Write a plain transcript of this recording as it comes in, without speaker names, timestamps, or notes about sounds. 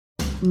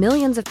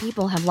Millions of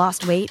people have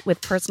lost weight with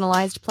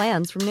personalized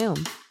plans from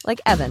Noom. Like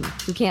Evan,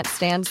 who can't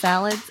stand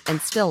salads and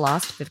still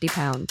lost 50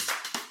 pounds.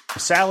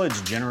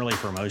 Salads generally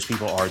for most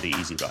people are the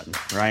easy button,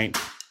 right?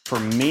 For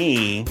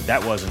me,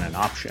 that wasn't an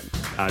option.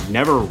 I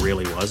never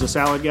really was a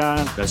salad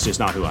guy. That's just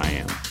not who I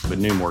am. But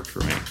Noom worked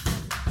for me.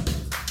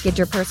 Get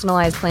your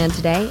personalized plan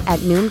today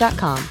at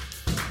Noom.com.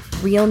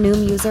 Real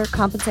Noom user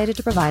compensated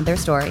to provide their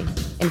story.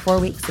 In 4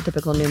 weeks, the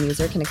typical Noom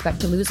user can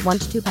expect to lose 1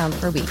 to 2 pounds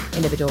per week.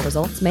 Individual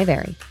results may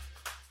vary.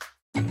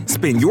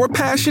 Spin your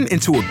passion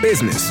into a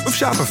business with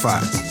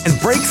Shopify and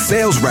break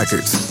sales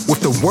records with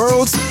the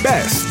world's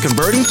best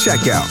converting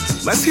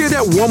checkout. Let's hear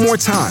that one more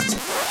time.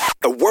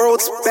 The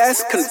world's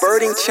best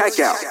converting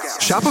checkout.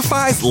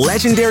 Shopify's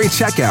legendary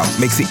checkout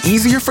makes it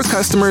easier for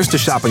customers to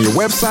shop on your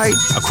website,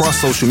 across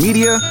social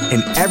media,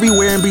 and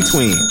everywhere in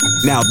between.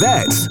 Now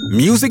that's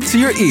music to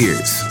your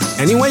ears.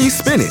 Any way you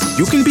spin it,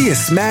 you can be a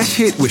smash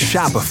hit with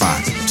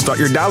Shopify. Start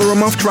your $1 a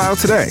month trial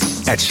today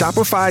at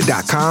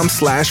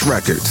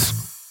shopify.com/records.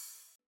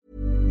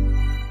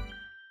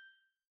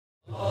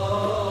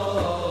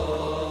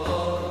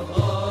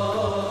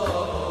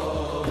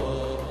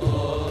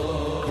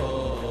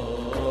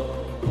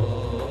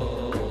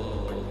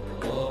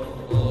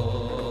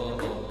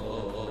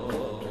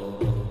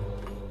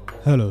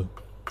 Hello,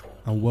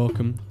 and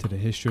welcome to the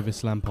History of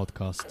Islam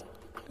podcast,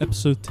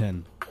 episode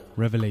 10,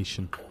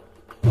 Revelation.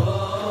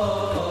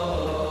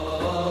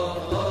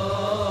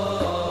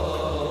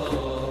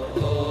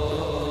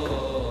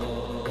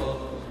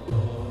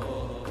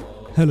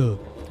 Hello,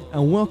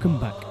 and welcome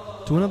back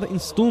to another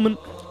installment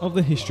of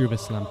the History of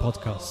Islam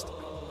podcast.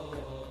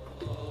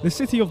 The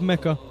city of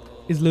Mecca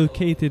is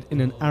located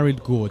in an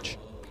arid gorge,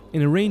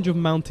 in a range of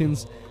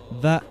mountains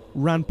that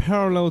ran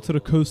parallel to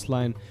the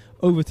coastline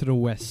over to the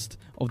west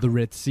of the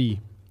Red Sea.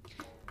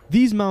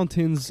 These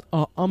mountains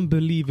are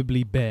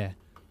unbelievably bare,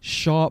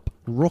 sharp,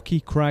 rocky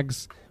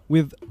crags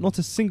with not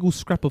a single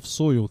scrap of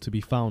soil to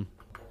be found.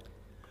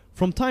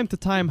 From time to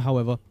time,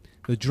 however,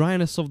 the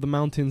dryness of the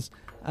mountains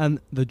and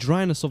the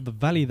dryness of the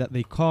valley that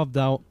they carved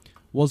out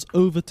was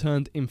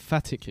overturned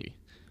emphatically,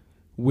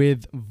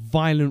 with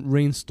violent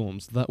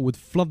rainstorms that would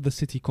flood the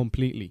city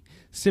completely,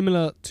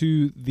 similar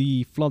to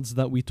the floods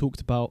that we talked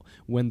about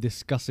when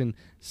discussing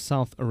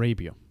South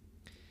Arabia.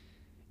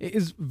 It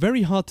is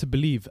very hard to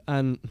believe,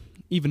 and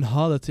even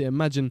harder to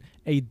imagine,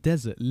 a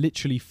desert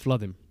literally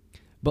flooding.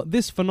 But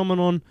this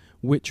phenomenon,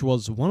 which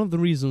was one of the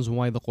reasons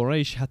why the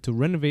Quraysh had to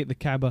renovate the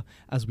Kaaba,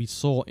 as we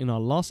saw in our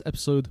last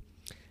episode,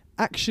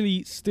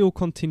 actually still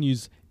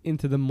continues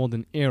into the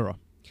modern era.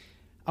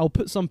 I'll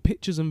put some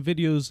pictures and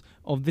videos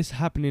of this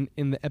happening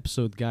in the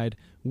episode guide,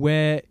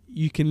 where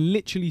you can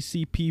literally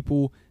see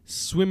people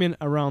swimming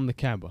around the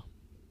Kaaba.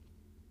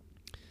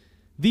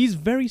 These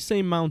very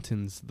same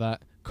mountains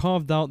that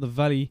carved out the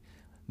valley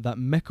that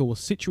Mecca was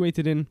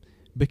situated in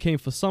became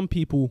for some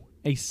people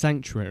a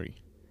sanctuary,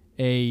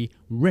 a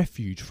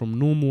refuge from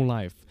normal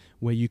life,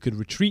 where you could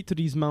retreat to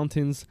these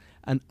mountains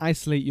and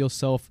isolate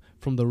yourself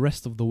from the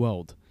rest of the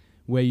world,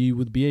 where you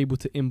would be able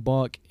to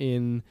embark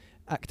in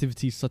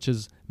activities such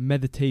as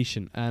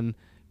meditation and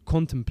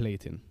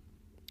contemplating.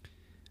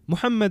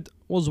 Muhammad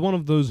was one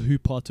of those who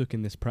partook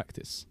in this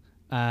practice,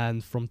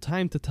 and from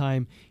time to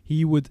time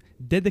he would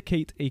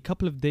dedicate a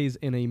couple of days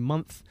in a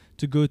month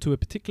to go to a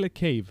particular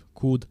cave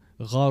called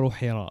Gharu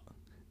Hira,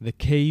 the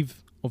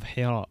cave of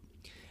Hira.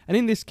 And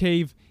in this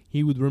cave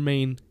he would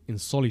remain in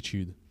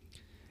solitude.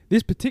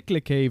 This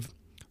particular cave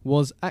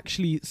was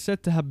actually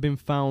said to have been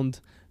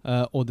found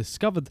or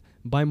discovered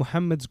by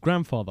Muhammad's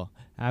grandfather,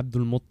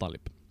 Abdul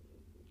Muttalib.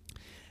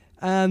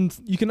 And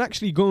you can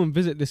actually go and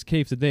visit this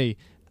cave today,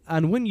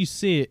 and when you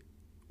see it,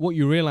 what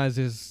you realize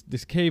is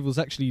this cave was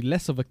actually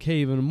less of a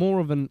cave and more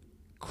of a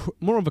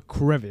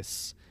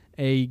crevice,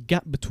 a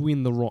gap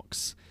between the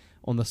rocks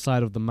on the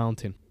side of the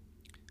mountain.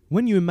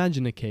 When you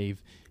imagine a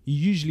cave, you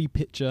usually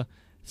picture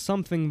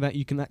something that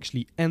you can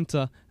actually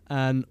enter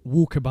and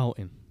walk about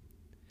in.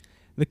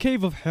 The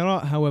cave of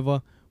Hira,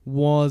 however,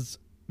 was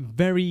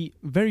very,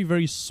 very,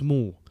 very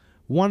small.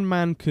 One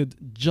man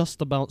could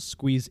just about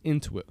squeeze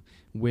into it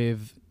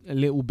with a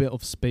little bit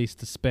of space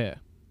to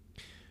spare.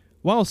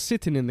 While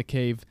sitting in the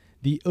cave,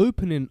 the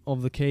opening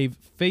of the cave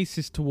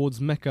faces towards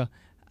Mecca,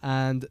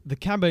 and the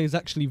Kaaba is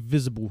actually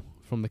visible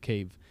from the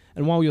cave.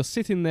 And while you're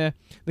sitting there,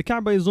 the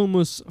Kaaba is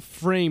almost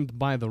framed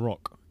by the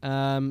rock.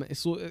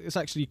 It's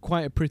actually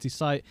quite a pretty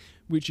sight,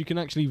 which you can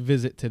actually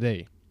visit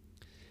today.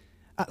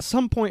 At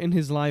some point in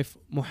his life,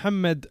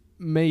 Muhammad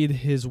made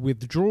his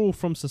withdrawal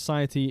from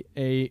society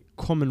a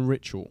common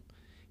ritual.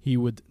 He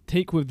would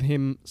take with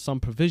him some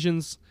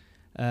provisions,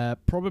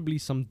 probably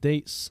some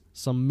dates,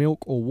 some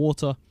milk or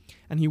water,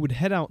 and he would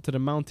head out to the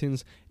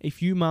mountains a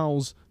few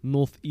miles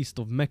northeast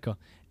of Mecca,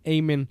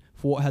 aiming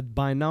for what had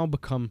by now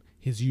become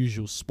his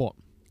usual spot,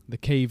 the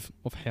cave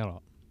of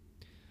Hira.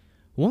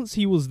 Once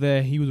he was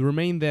there, he would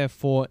remain there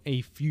for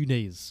a few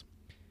days,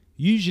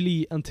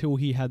 usually until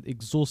he had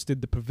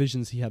exhausted the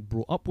provisions he had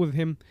brought up with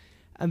him,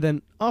 and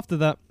then after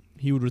that,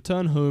 he would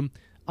return home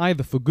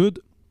either for good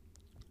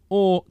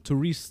or to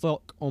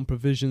restock on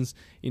provisions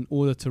in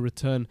order to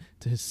return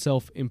to his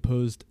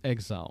self-imposed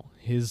exile,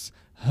 his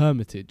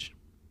hermitage.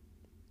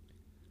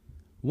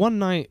 One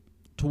night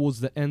towards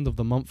the end of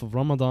the month of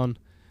Ramadan,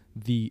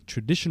 the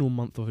traditional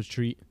month of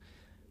retreat,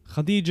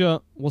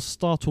 Khadija was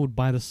startled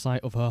by the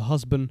sight of her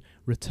husband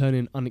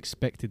returning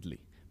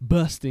unexpectedly,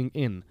 bursting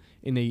in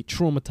a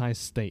traumatized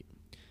state.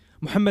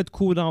 Muhammad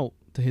called out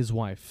to his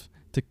wife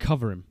to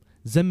cover him,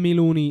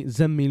 "Zammiluni,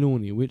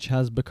 zammiluni," which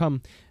has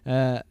become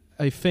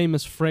a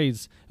famous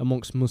phrase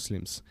amongst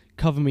Muslims.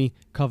 Cover me,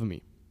 cover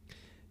me.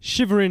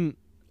 Shivering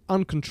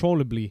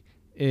uncontrollably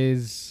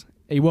is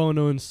a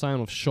well-known sign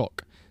of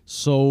shock,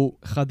 so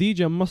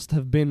Khadija must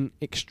have been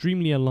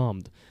extremely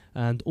alarmed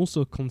and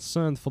also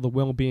concerned for the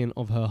well-being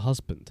of her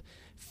husband,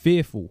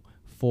 fearful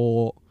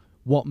for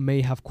what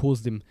may have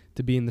caused him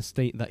to be in the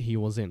state that he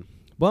was in.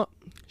 But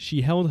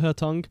she held her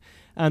tongue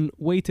and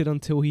waited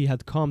until he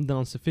had calmed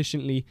down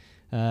sufficiently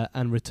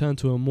and returned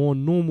to a more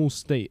normal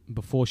state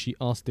before she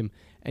asked him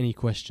any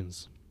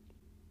questions.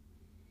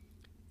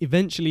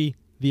 Eventually,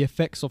 the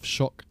effects of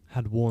shock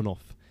had worn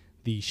off.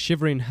 The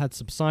shivering had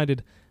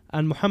subsided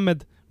and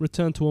Muhammad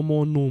returned to a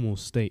more normal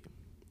state.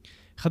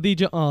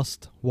 Khadija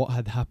asked what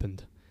had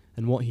happened,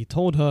 and what he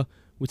told her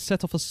would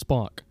set off a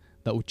spark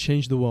that would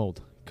change the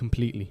world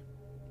completely.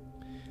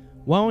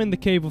 While in the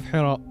cave of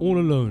Hira all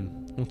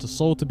alone, not a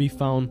soul to be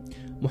found,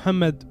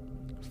 Muhammad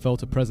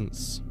felt a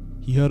presence.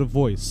 He heard a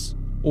voice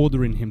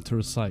ordering him to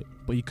recite,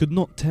 but he could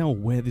not tell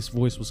where this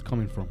voice was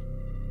coming from.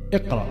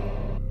 Iqra.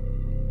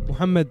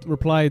 Muhammad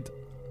replied,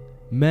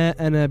 Ma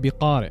ana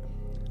biqari.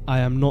 I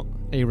am not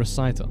a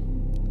reciter.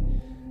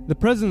 The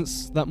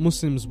presence that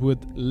Muslims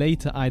would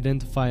later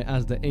identify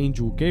as the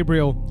angel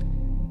Gabriel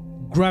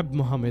grabbed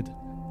Muhammad,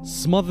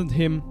 smothered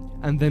him,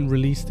 and then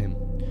released him.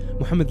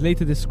 Muhammad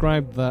later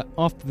described that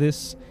after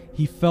this,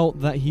 he felt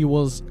that he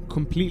was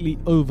completely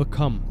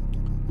overcome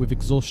with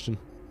exhaustion.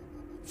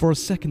 For a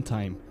second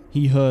time,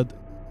 he heard,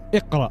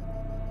 Iqra,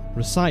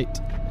 recite.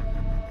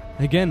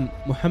 Again,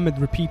 Muhammad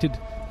repeated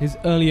his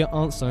earlier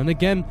answer, and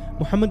again,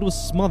 Muhammad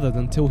was smothered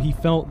until he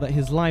felt that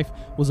his life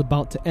was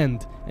about to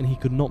end and he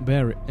could not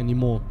bear it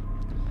anymore.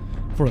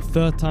 For a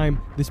third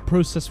time, this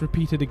process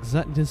repeated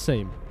exactly the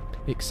same,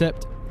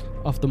 except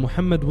after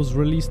Muhammad was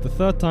released the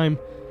third time,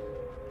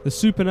 the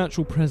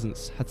supernatural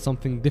presence had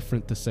something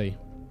different to say.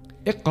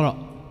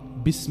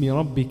 اقرأ باسم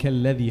ربك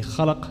الذي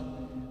خلق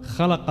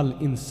خلق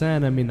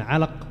الإنسان من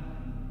علق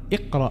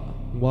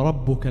اقرأ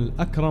وربك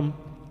الأكرم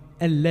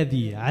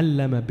الذي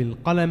علم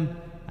بالقلم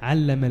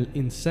علم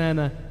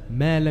الإنسان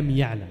ما لم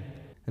يعلم.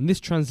 And this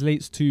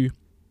translates to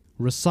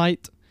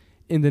recite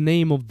in the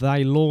name of thy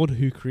Lord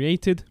who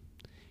created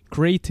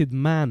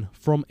man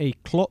from a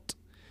clot.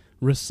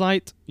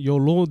 Recite, your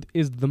Lord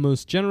is the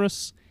most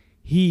generous.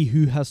 He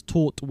who has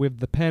taught with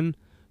the pen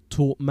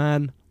taught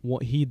man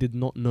what he did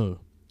not know.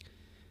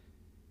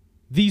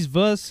 These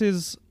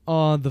verses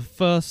are the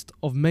first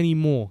of many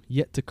more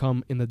yet to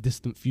come in the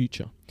distant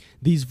future.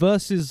 These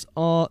verses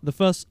are the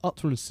first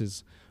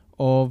utterances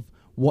of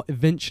what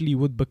eventually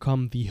would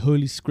become the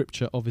Holy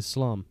Scripture of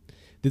Islam,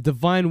 the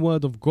divine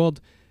word of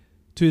God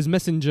to his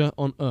messenger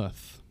on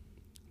earth,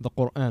 the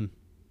Quran.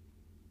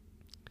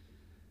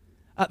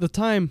 At the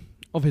time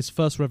of his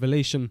first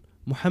revelation,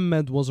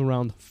 Muhammad was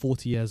around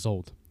 40 years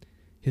old.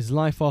 His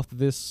life after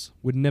this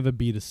would never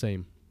be the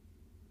same.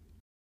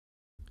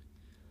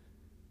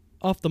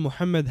 After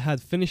Muhammad had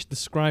finished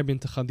describing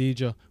to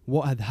Khadija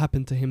what had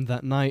happened to him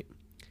that night,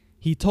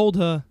 he told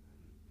her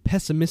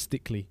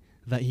pessimistically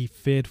that he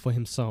feared for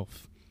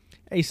himself,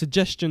 a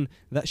suggestion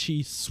that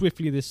she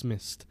swiftly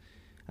dismissed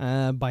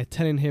by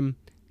telling him,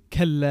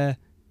 Kalla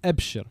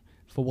abshir,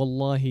 for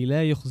wallahi la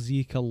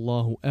yukhzika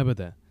Allahu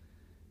abada.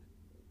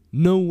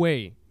 No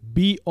way,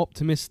 be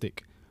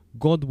optimistic.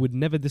 God would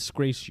never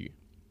disgrace you.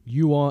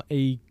 You are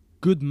a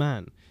good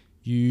man.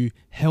 You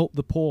help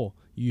the poor.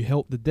 You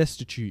help the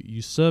destitute.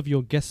 You serve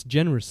your guests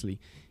generously.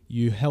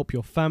 You help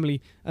your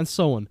family, and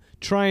so on,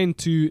 trying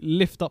to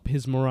lift up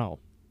his morale.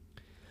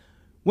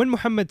 When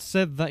Muhammad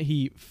said that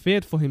he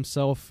feared for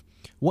himself,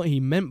 what he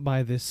meant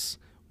by this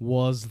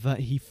was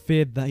that he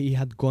feared that he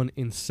had gone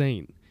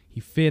insane. He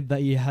feared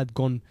that he had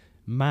gone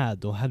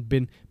mad or had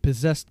been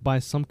possessed by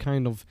some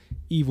kind of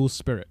evil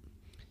spirit.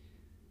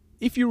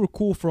 If you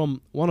recall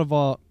from one of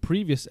our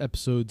previous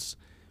episodes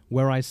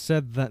where I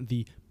said that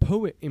the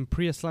poet in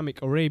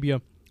pre-Islamic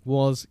Arabia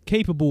was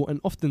capable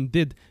and often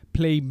did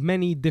play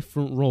many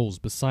different roles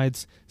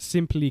besides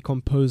simply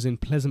composing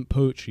pleasant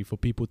poetry for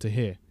people to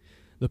hear.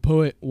 The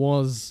poet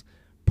was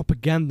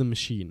propaganda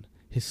machine,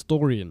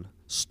 historian,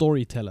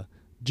 storyteller,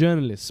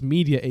 journalist,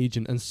 media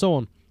agent, and so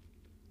on.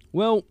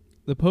 Well,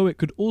 the poet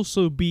could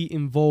also be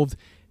involved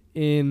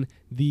in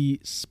the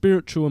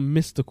spiritual and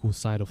mystical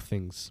side of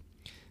things.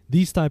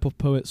 These type of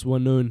poets were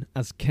known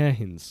as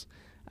kahins,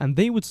 and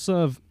they would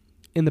serve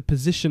in the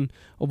position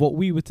of what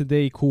we would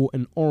today call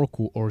an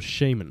oracle or a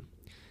shaman.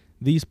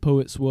 These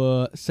poets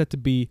were said to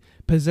be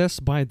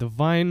possessed by a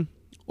divine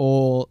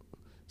or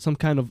some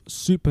kind of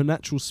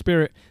supernatural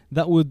spirit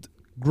that would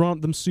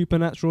grant them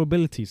supernatural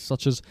abilities,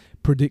 such as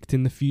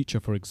predicting the future,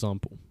 for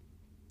example.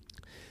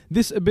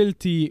 This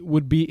ability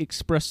would be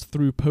expressed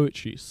through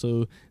poetry,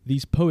 so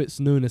these poets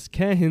known as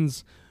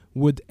kahins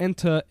would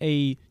enter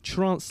a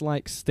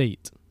trance-like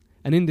state,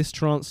 and in this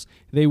trance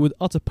they would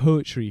utter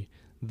poetry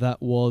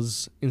that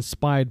was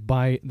inspired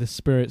by the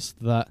spirits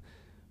that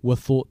were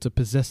thought to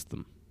possess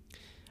them.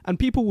 And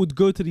people would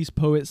go to these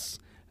poets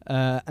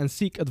and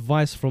seek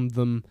advice from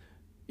them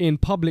in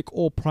public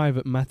or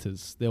private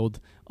matters. They would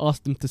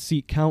ask them to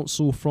seek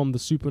counsel from the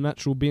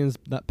supernatural beings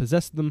that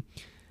possessed them.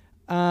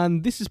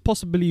 And this is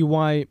possibly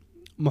why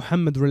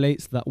Muhammad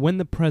relates that when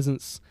the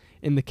presence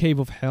in the cave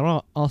of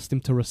Hira asked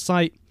him to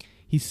recite,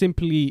 he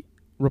simply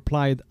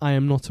replied, "I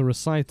am not a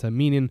reciter,"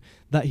 meaning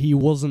that he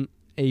wasn't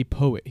a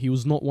poet. He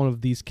was not one of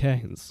these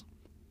kahins.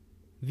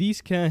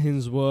 These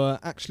kahins were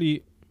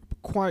actually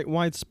quite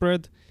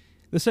widespread.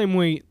 The same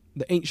way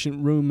the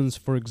ancient Romans,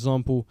 for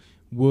example,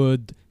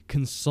 would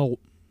consult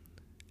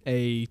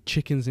a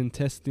chicken's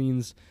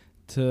intestines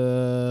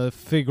to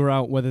figure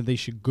out whether they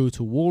should go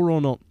to war or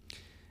not.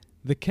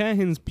 The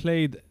kahins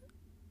played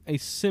a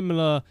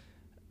similar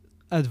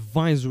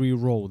advisory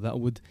role that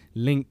would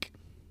link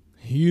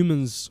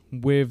humans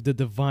with the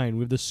divine,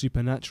 with the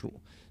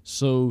supernatural.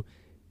 So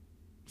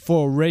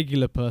for a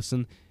regular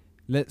person,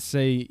 let's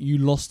say you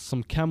lost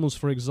some camels,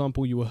 for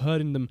example, you were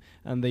herding them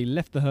and they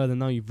left the herd and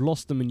now you've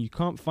lost them and you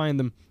can't find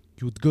them,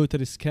 you would go to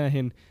this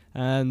kahin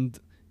and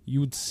you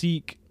would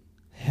seek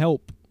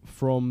help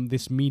from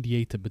this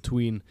mediator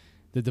between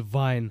the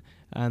divine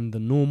and the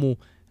normal,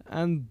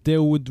 and they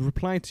would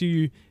reply to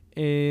you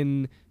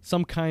in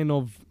some kind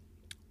of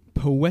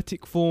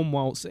poetic form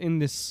whilst in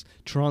this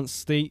trance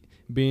state,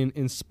 being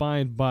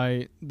inspired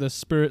by the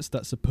spirits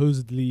that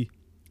supposedly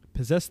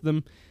possess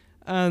them,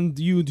 and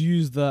you would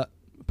use that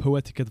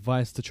poetic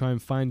advice to try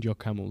and find your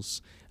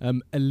camels.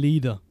 A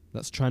leader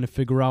that's trying to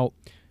figure out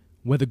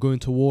whether going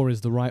to war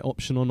is the right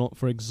option or not,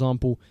 for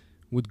example,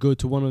 would go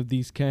to one of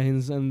these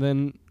kahins and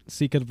then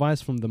seek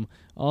advice from them,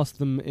 ask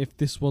them if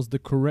this was the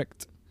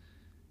correct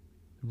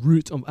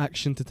route of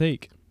action to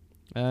take.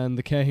 And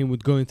the kahin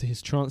would go into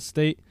his trance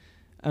state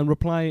and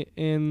reply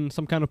in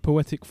some kind of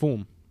poetic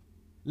form.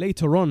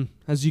 Later on,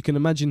 as you can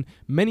imagine,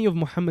 many of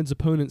Muhammad's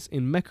opponents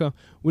in Mecca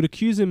would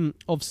accuse him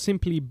of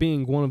simply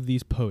being one of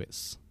these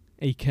poets,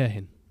 a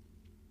kahin.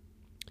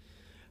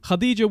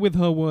 Khadija, with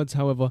her words,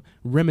 however,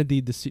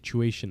 remedied the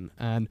situation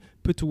and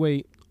put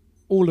away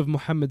all of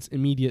Muhammad's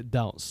immediate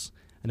doubts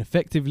and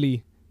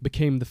effectively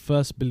became the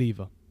first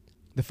believer,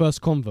 the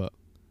first convert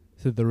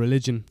to the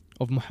religion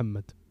of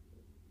Muhammad.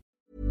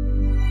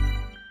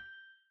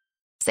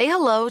 Say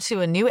hello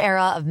to a new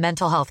era of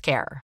mental health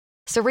care.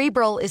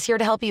 Cerebral is here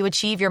to help you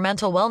achieve your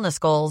mental wellness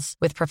goals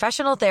with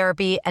professional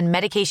therapy and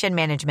medication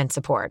management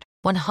support.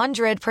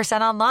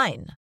 100%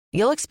 online.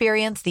 You'll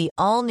experience the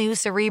all-new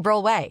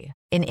Cerebral Way,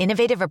 an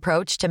innovative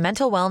approach to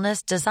mental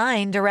wellness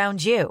designed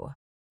around you.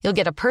 You'll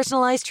get a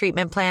personalized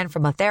treatment plan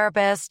from a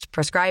therapist,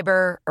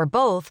 prescriber, or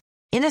both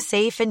in a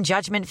safe and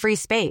judgment-free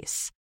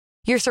space.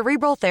 Your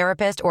Cerebral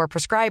therapist or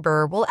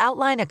prescriber will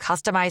outline a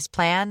customized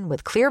plan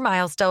with clear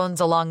milestones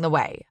along the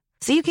way,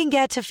 so you can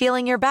get to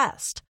feeling your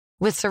best.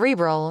 With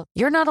Cerebral,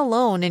 you're not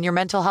alone in your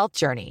mental health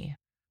journey.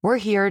 We're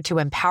here to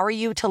empower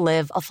you to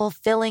live a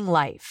fulfilling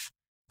life.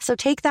 So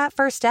take that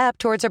first step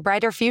towards a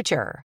brighter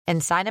future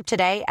and sign up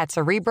today at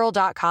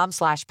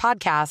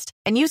Cerebral.com/podcast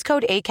and use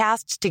code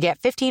ACAST to get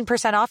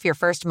 15% off your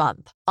first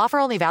month. Offer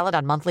only valid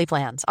on monthly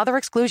plans. Other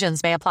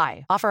exclusions may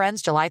apply. Offer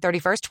ends July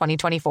 31st,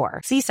 2024.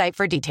 See site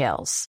for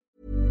details.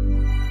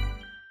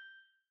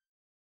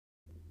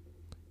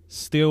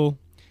 Still,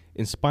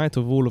 in spite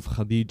of all of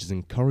Khadija's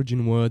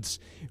encouraging words,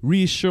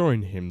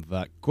 reassuring him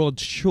that God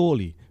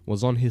surely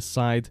was on his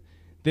side,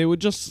 they were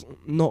just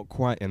not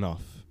quite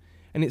enough.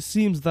 And it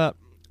seems that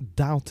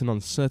doubt and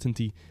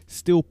uncertainty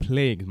still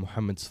plagued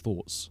Muhammad's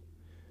thoughts.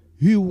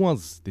 Who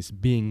was this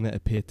being that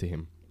appeared to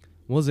him?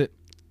 Was it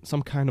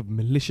some kind of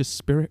malicious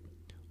spirit?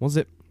 Was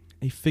it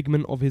a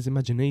figment of his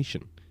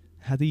imagination?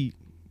 Had he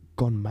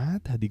gone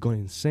mad? Had he gone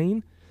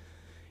insane?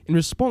 In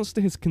response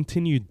to his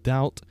continued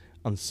doubt,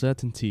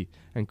 uncertainty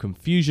and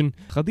confusion,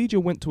 Khadija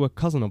went to a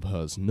cousin of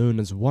hers known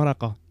as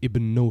Waraqa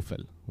ibn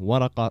Nawfal,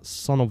 Waraqa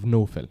son of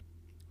Nawfal.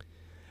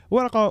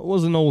 Waraqa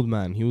was an old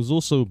man. He was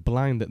also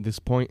blind at this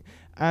point,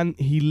 and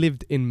he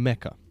lived in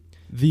Mecca.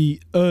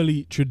 The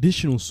early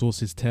traditional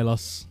sources tell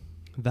us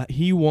that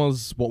he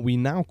was what we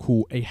now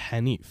call a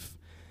Hanif,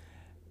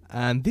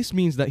 and this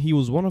means that he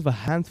was one of a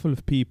handful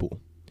of people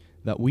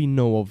that we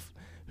know of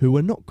who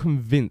were not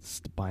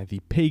convinced by the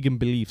pagan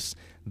beliefs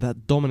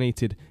that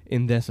dominated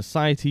in their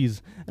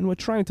societies and were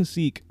trying to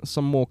seek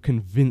some more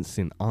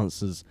convincing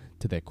answers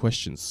to their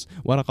questions.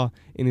 Waraqa,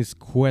 in his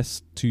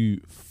quest to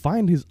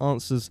find his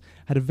answers,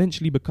 had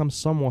eventually become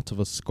somewhat of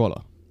a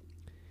scholar.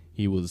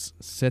 He was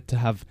said to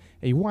have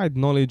a wide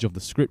knowledge of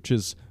the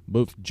scriptures,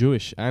 both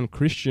Jewish and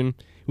Christian.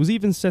 He was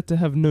even said to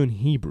have known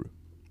Hebrew.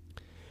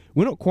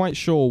 We're not quite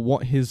sure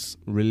what his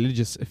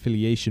religious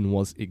affiliation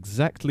was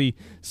exactly.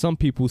 Some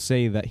people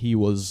say that he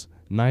was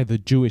neither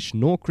Jewish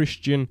nor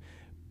Christian,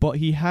 but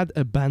he had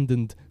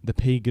abandoned the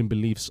pagan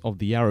beliefs of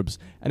the Arabs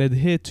and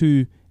adhered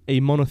to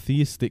a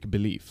monotheistic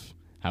belief.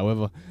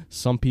 However,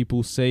 some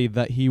people say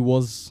that he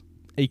was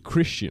a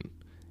Christian,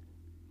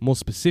 more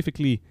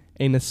specifically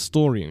a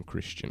Nestorian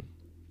Christian.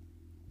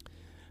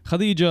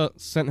 Khadija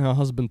sent her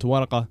husband to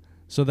Waraqah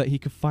so that he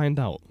could find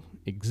out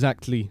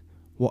exactly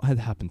what had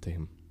happened to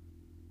him.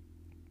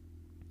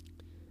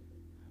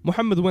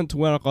 Muhammad went to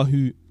Waraqah,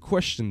 who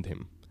questioned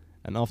him,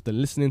 and after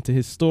listening to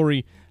his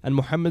story and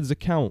Muhammad's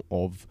account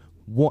of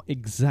what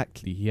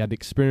exactly he had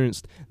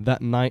experienced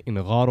that night in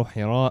Gharu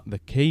Hira, the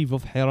cave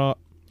of Hira,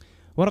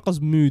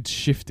 Waraqah's mood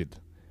shifted,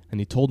 and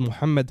he told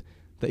Muhammad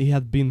that he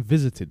had been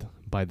visited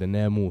by the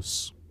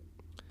Namus.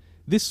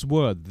 This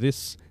word,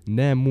 this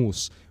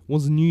Namus,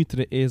 was new to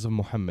the ears of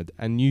Muhammad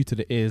and new to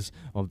the ears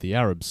of the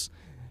Arabs.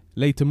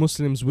 Later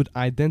Muslims would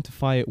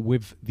identify it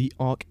with the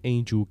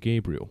Archangel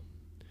Gabriel.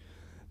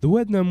 The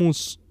word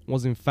Namus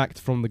was in fact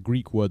from the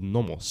Greek word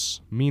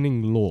nomos,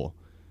 meaning law,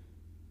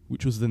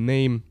 which was the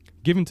name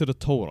given to the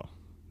Torah,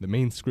 the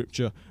main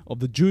scripture of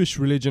the Jewish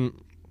religion,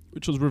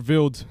 which was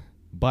revealed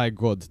by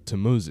God to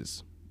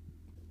Moses.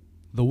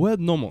 The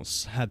word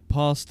nomos had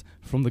passed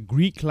from the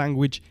Greek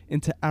language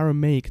into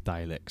Aramaic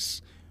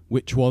dialects,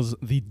 which was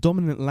the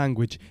dominant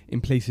language in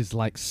places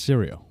like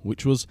Syria,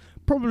 which was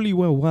probably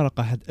where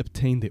Waraqah had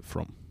obtained it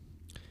from.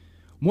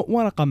 What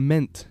Waraqah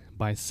meant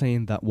by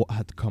saying that what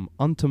had come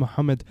unto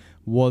Muhammad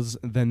was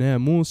the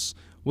Namus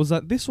was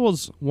that this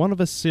was one of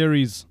a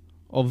series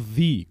of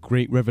the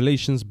great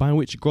revelations by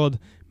which God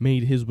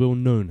made his will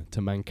known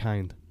to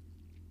mankind.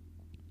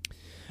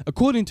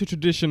 According to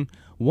tradition,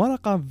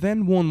 Waraqah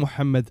then warned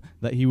Muhammad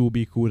that he will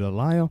be called a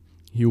liar,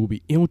 he will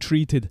be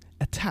ill-treated,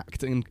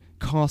 attacked and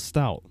cast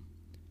out,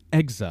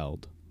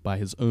 exiled by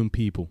his own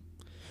people.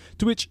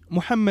 To which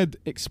Muhammad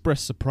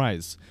expressed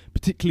surprise,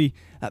 particularly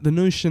at the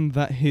notion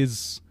that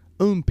his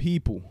own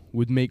people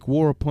would make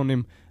war upon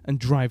him and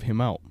drive him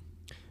out,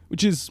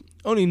 which is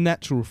only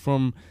natural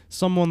from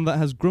someone that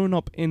has grown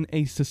up in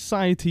a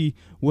society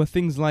where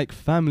things like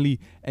family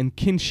and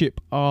kinship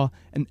are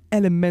an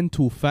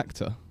elemental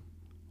factor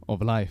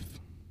of life.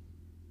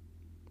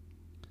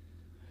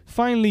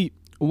 Finally,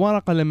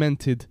 Waraqah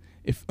lamented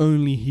if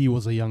only he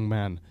was a young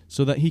man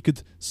so that he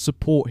could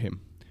support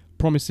him,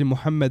 promising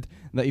Muhammad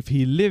that if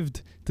he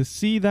lived to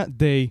see that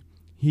day,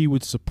 he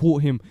would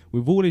support him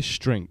with all his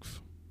strength.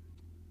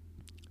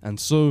 And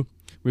so,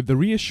 with the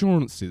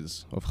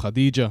reassurances of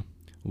Khadija,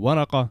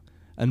 Waraqah,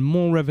 and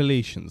more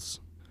revelations,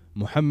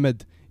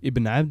 Muhammad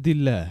ibn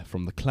Abdullah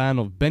from the clan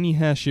of Bani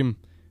Hashim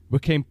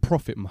became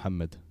Prophet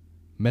Muhammad,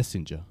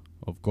 messenger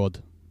of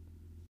God.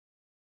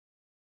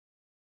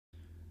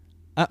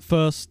 At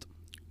first,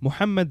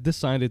 Muhammad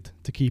decided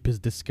to keep his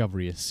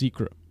discovery a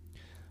secret.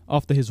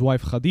 After his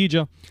wife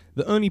Khadija,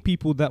 the only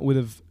people that would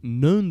have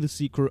known the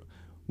secret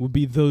would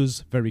be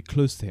those very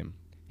close to him,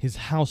 his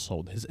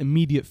household, his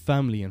immediate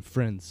family and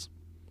friends.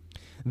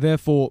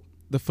 Therefore,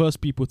 the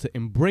first people to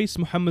embrace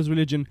Muhammad's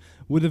religion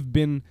would have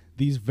been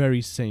these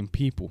very same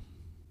people.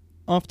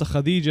 After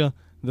Khadija,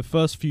 the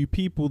first few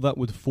people that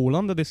would fall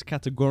under this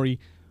category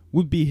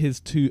would be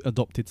his two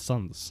adopted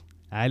sons,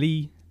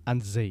 Ali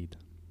and Zayd.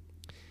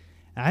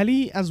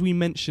 Ali, as we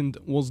mentioned,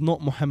 was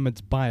not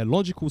Muhammad's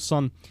biological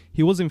son.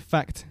 He was in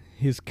fact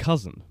his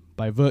cousin,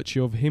 by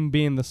virtue of him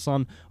being the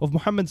son of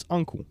Muhammad's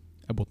uncle,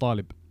 Abu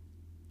Talib.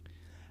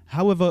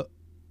 However,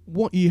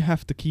 what you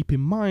have to keep in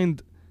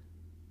mind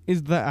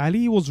is that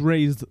Ali was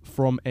raised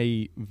from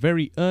a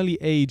very early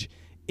age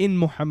in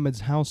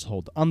Muhammad's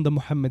household, under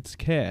Muhammad's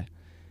care,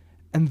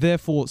 and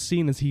therefore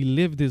seen as he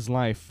lived his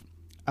life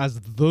as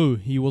though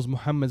he was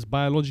Muhammad's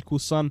biological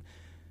son.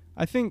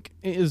 I think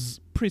it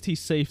is pretty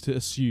safe to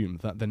assume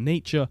that the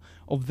nature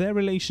of their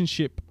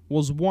relationship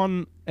was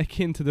one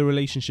akin to the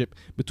relationship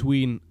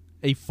between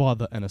a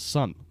father and a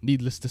son.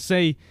 Needless to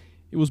say,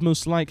 it was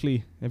most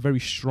likely a very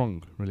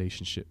strong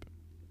relationship.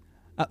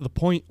 At the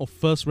point of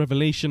first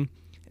revelation,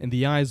 in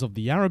the eyes of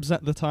the Arabs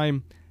at the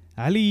time,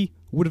 Ali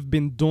would have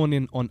been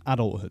dawning on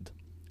adulthood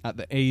at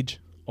the age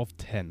of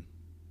 10.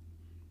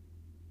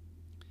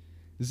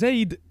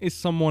 Zayd is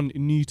someone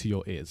new to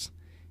your ears.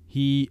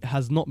 He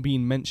has not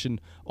been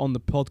mentioned on the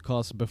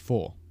podcast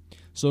before.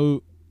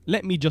 So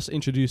let me just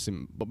introduce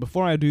him. But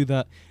before I do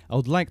that, I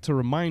would like to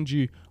remind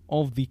you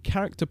of the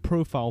character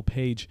profile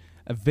page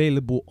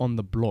available on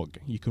the blog.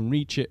 You can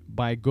reach it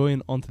by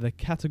going onto the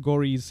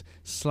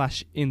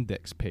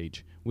categories/index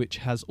page, which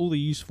has all the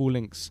useful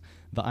links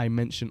that I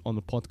mentioned on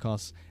the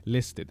podcast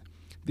listed.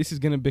 This is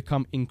going to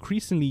become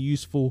increasingly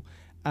useful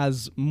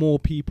as more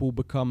people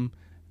become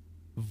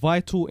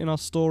vital in our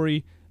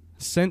story,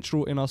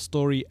 central in our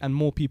story, and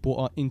more people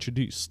are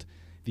introduced.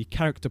 The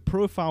character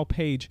profile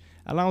page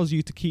allows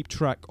you to keep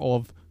track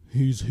of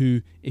who's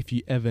who if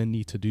you ever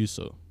need to do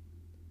so.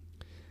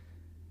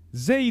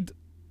 Zayd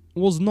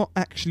was not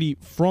actually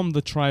from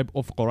the tribe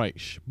of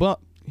Quraysh, but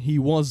he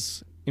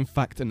was in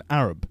fact an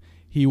Arab.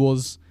 He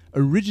was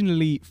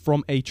originally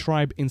from a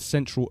tribe in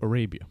Central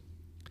Arabia.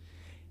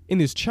 In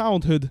his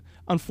childhood,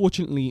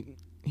 unfortunately,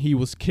 he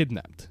was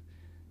kidnapped.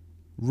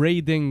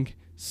 Raiding,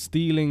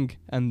 stealing,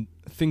 and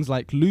things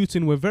like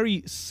looting were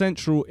very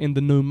central in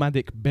the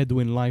nomadic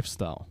Bedouin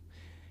lifestyle.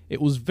 It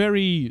was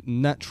very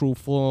natural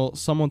for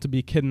someone to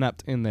be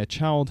kidnapped in their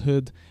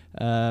childhood,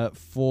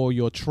 for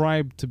your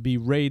tribe to be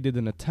raided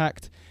and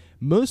attacked.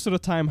 Most of the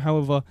time,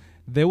 however,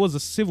 there was a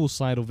civil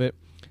side of it.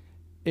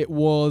 It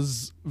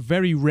was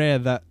very rare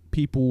that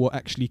people were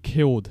actually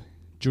killed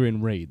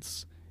during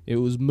raids. It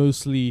was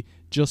mostly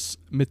just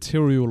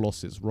material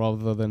losses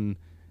rather than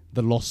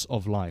the loss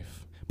of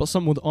life. But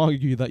some would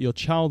argue that your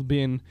child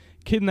being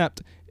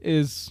kidnapped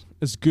is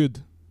as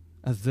good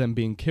as them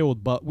being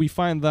killed. But we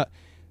find that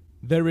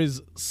there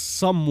is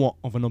somewhat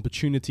of an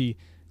opportunity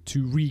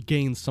to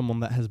regain someone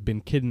that has been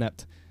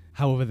kidnapped.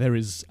 However, there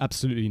is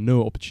absolutely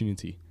no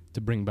opportunity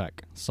to bring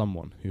back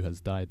someone who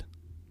has died.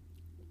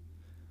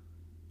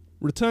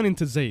 Returning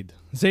to Zayd.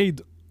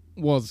 Zayd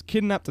was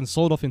kidnapped and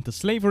sold off into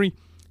slavery.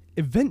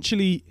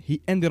 Eventually,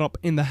 he ended up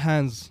in the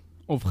hands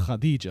of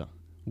Khadija,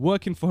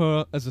 working for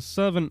her as a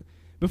servant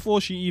before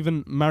she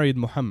even married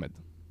Muhammad.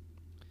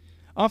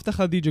 After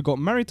Khadija got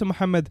married to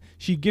Muhammad,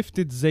 she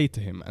gifted Zayd to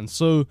him, and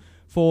so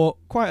for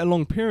quite a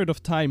long period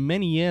of time,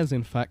 many years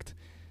in fact,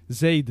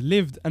 Zayd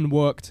lived and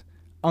worked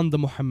under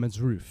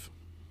Muhammad's roof.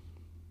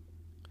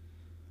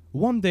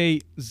 One day,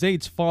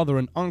 Zayd's father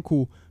and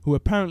uncle, who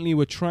apparently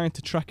were trying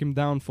to track him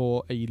down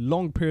for a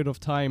long period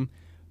of time,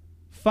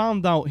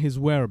 found out his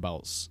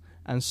whereabouts,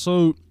 and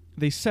so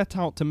they set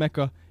out to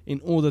Mecca in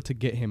order to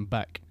get him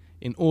back,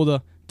 in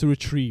order to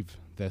retrieve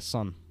their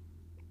son.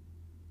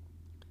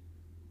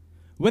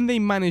 When they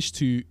managed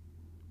to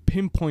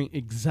pinpoint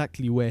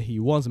exactly where he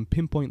was and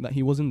pinpoint that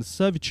he was in the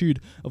servitude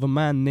of a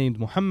man named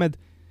Muhammad,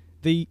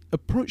 they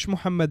approached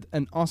Muhammad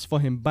and asked for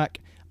him back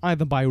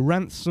either by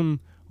ransom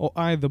or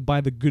either by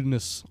the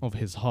goodness of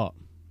his heart.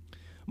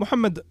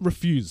 Muhammad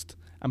refused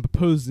and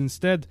proposed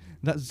instead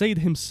that Zayd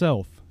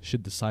himself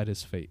should decide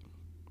his fate.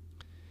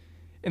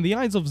 In the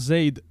eyes of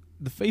Zayd,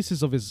 the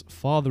faces of his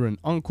father and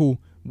uncle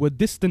were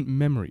distant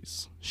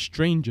memories,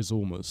 strangers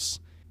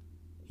almost.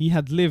 He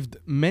had lived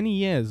many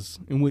years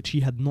in which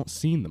he had not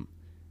seen them.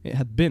 It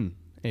had been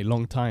a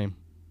long time.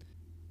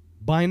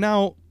 By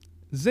now,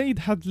 Zayd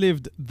had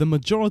lived the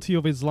majority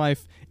of his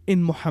life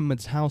in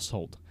Muhammad's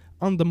household,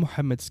 under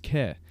Muhammad's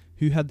care,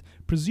 who had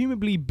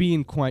presumably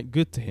been quite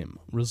good to him,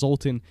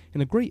 resulting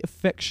in a great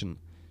affection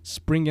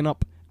springing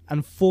up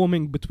and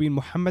forming between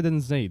Muhammad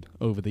and Zayd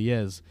over the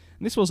years.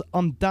 And this was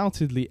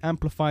undoubtedly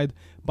amplified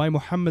by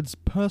Muhammad's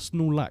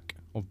personal lack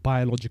of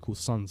biological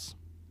sons.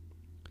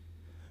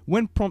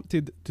 When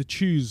prompted to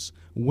choose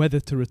whether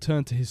to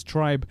return to his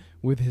tribe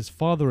with his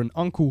father and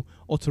uncle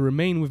or to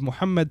remain with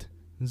Muhammad,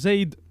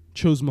 Zayd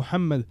chose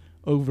Muhammad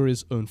over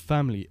his own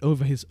family,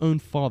 over his own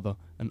father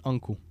and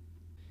uncle.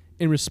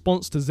 In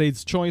response to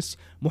Zayd's choice,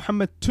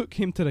 Muhammad took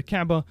him to the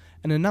Kaaba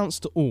and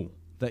announced to all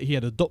that he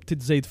had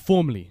adopted Zayd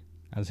formally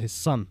as his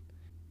son.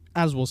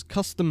 As was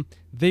custom,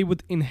 they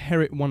would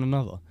inherit one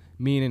another,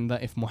 meaning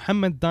that if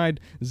Muhammad died,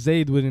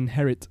 Zayd would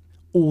inherit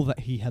all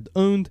that he had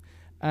owned,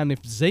 and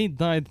if Zayd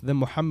died, then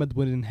Muhammad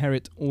would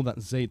inherit all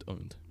that Zayd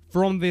owned.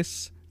 From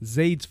this,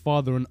 Zayd's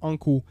father and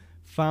uncle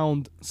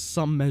found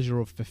some measure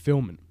of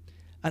fulfillment.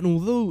 And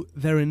although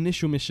their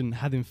initial mission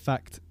had in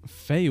fact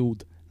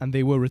failed and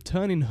they were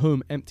returning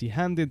home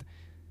empty-handed,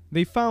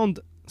 they found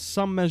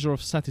some measure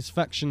of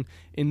satisfaction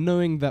in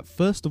knowing that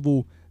first of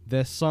all,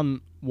 their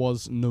son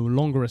was no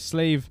longer a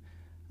slave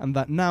and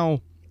that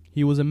now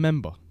he was a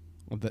member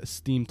of the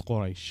esteemed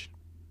Quraysh.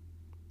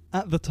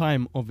 At the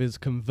time of his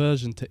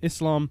conversion to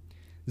Islam,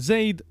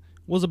 Zayd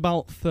was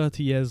about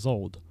 30 years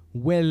old,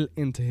 well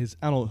into his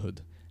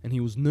adulthood, and he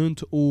was known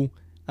to all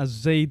as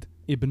Zayd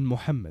ibn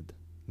Muhammad,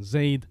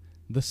 Zayd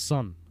the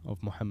son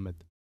of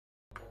Muhammad.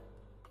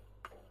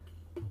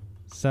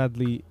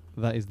 Sadly,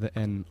 that is the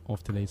end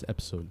of today's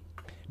episode.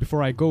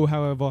 Before I go,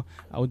 however,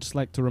 I would just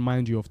like to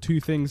remind you of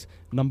two things.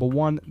 Number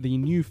one, the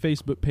new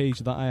Facebook page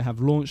that I have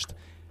launched.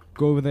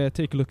 Go over there,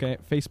 take a look at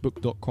it,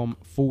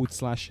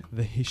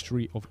 facebook.com/The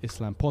History of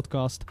Islam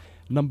podcast.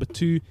 Number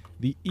two,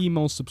 the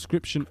email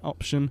subscription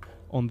option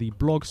on the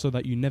blog so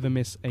that you never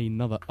miss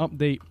another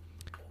update.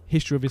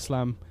 History of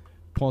Islam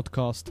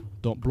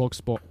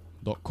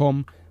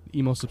podcast.blogspot.com. The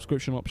email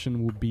subscription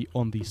option will be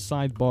on the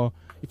sidebar.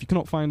 If you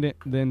cannot find it,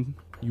 then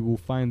you will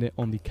find it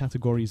on the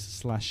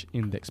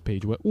categories/index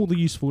page where all the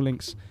useful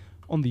links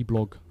on the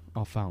blog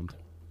are found.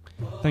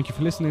 Thank you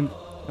for listening,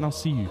 and I'll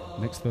see you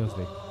next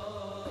Thursday.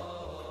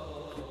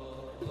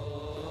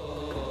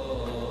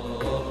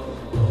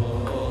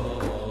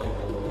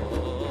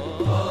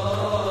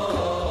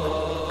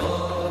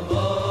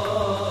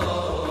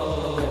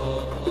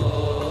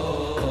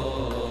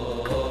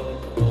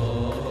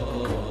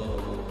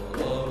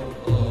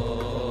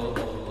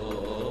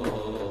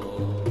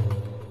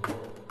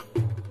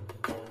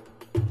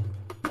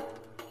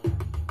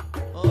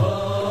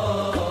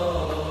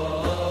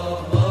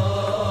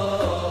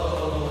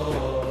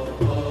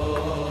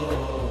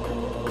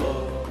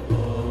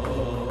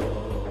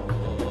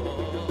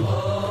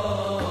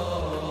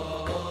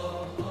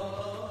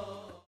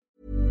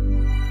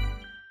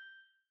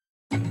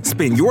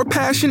 Spin your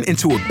passion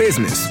into a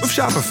business with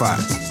Shopify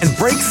and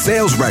break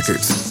sales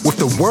records with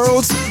the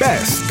world's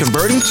best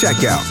converting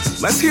checkout.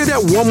 Let's hear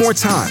that one more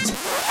time.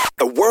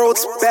 The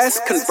world's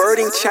best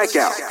converting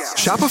checkout.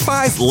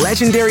 Shopify's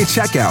legendary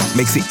checkout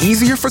makes it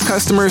easier for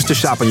customers to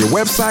shop on your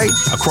website,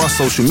 across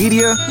social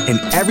media, and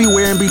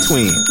everywhere in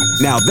between.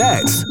 Now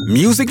that's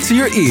music to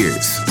your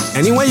ears.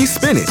 Any way you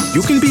spin it,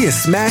 you can be a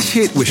smash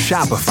hit with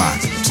Shopify.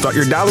 Start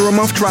your $1 a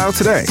month trial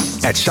today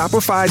at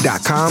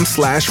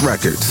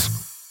shopify.com/records.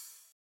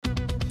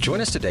 Join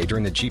us today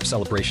during the Jeep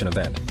Celebration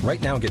event. Right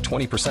now, get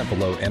 20%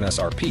 below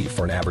MSRP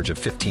for an average of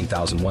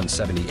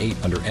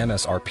 $15,178 under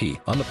MSRP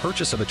on the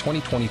purchase of a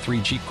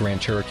 2023 Jeep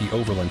Grand Cherokee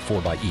Overland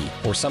 4xE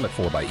or Summit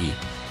 4xE.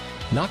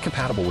 Not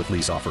compatible with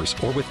lease offers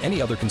or with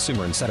any other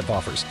consumer incentive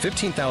offers.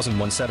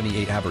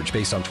 $15,178 average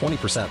based on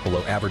 20%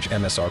 below average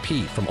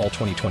MSRP from all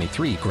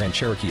 2023 Grand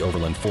Cherokee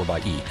Overland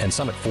 4xE and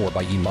Summit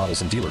 4xE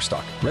models in dealer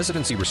stock.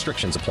 Residency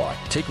restrictions apply.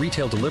 Take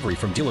retail delivery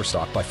from dealer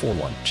stock by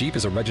 4/1. Jeep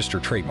is a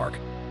registered trademark.